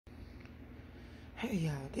Hey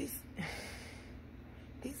y'all, this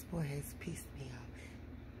boy has pissed me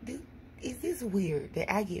off. Is this weird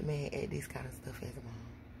that I get mad at this kind of stuff as a mom?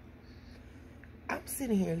 I'm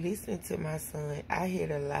sitting here listening to my son. I hear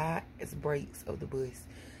the loud brakes of the bus.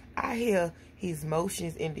 I hear his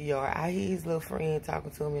motions in the yard. I hear his little friend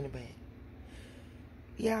talking to him in the back.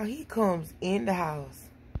 Y'all, he comes in the house.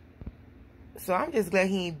 So I'm just glad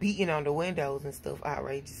he ain't beating on the windows and stuff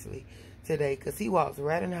outrageously today, because he walks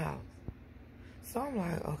right in the house. So I'm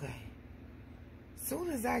like, okay. Soon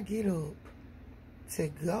as I get up to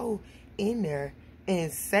go in there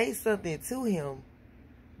and say something to him,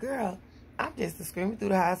 girl, I'm just screaming through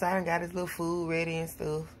the house. I done got his little food ready and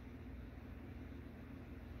stuff.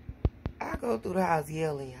 I go through the house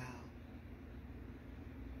yelling, y'all.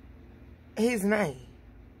 His name.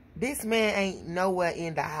 This man ain't nowhere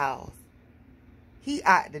in the house. He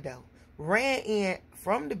out the door. Ran in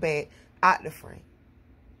from the back, out the front.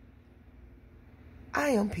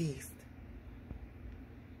 I am pissed.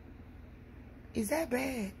 Is that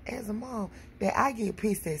bad as a mom that I get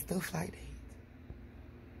pissed at stuff like that?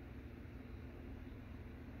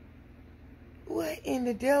 What in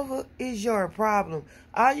the devil is your problem?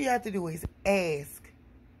 All you have to do is ask.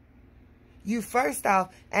 You first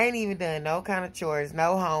off ain't even done no kind of chores,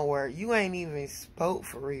 no homework. You ain't even spoke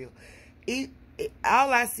for real.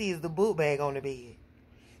 All I see is the book bag on the bed.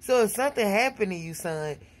 So if something happened to you,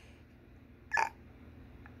 son,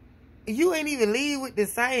 you ain't even leave with the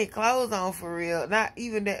same clothes on for real. Not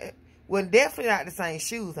even that. Well, definitely not the same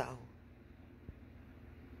shoes on.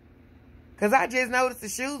 Because I just noticed the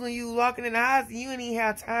shoes when you was walking in the house and you didn't even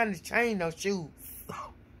have time to change those shoes.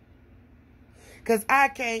 Because I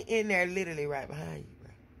came in there literally right behind you,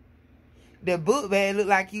 bro. The book bag looked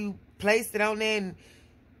like you placed it on there and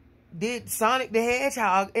did Sonic the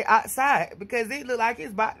Hedgehog outside. Because it looked like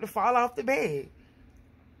it's about to fall off the bed.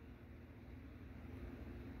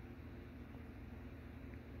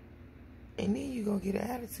 And then you gonna get an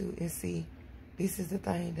attitude and see, this is the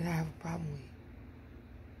thing that I have a problem with.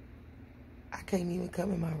 I can't even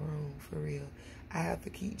come in my room for real. I have to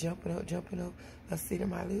keep jumping up, or sit in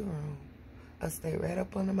my living room, or stay right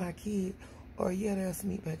up under my kids, or yeah, they'll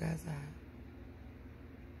sneak back outside.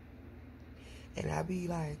 And I be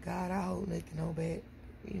like, God, I hope nothing no bad.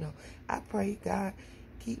 You know, I pray God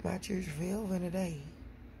keep my church filled in a day,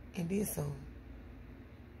 and then some.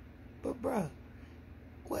 But bruh,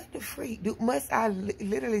 what the freak? Must I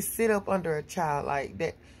literally sit up under a child like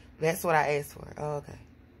that? That's what I asked for. Oh, okay.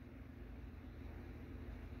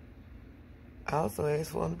 I also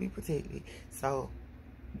asked for him to be protected. So,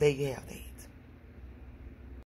 there you have that.